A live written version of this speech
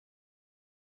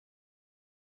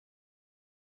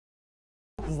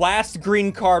last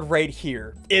green card right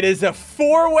here. It is a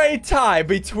four-way tie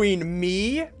between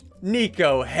me,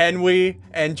 Nico, Henry,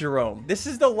 and Jerome. This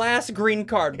is the last green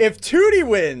card. If Tewtiy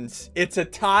wins, it's a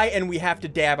tie and we have to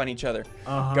dab on each other.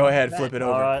 Go ahead, flip it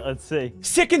over. All right, let's see.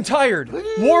 Sick and tired,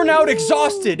 worn out,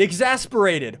 exhausted,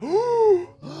 exasperated.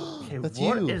 Okay, That's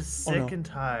what you. is sick and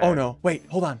tired? Oh no, wait,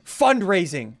 hold on.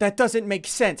 Fundraising. That doesn't make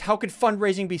sense. How could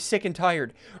fundraising be sick and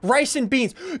tired? Rice and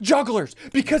beans. Jugglers.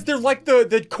 Because they're like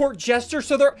the court jester,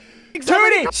 so they're...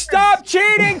 Tewtiy! Stop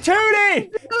cheating,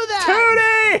 Tewtiy!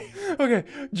 Tewtiy! Okay,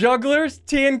 jugglers,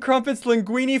 tea and crumpets,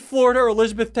 linguine, Florida, or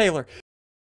Elizabeth Taylor.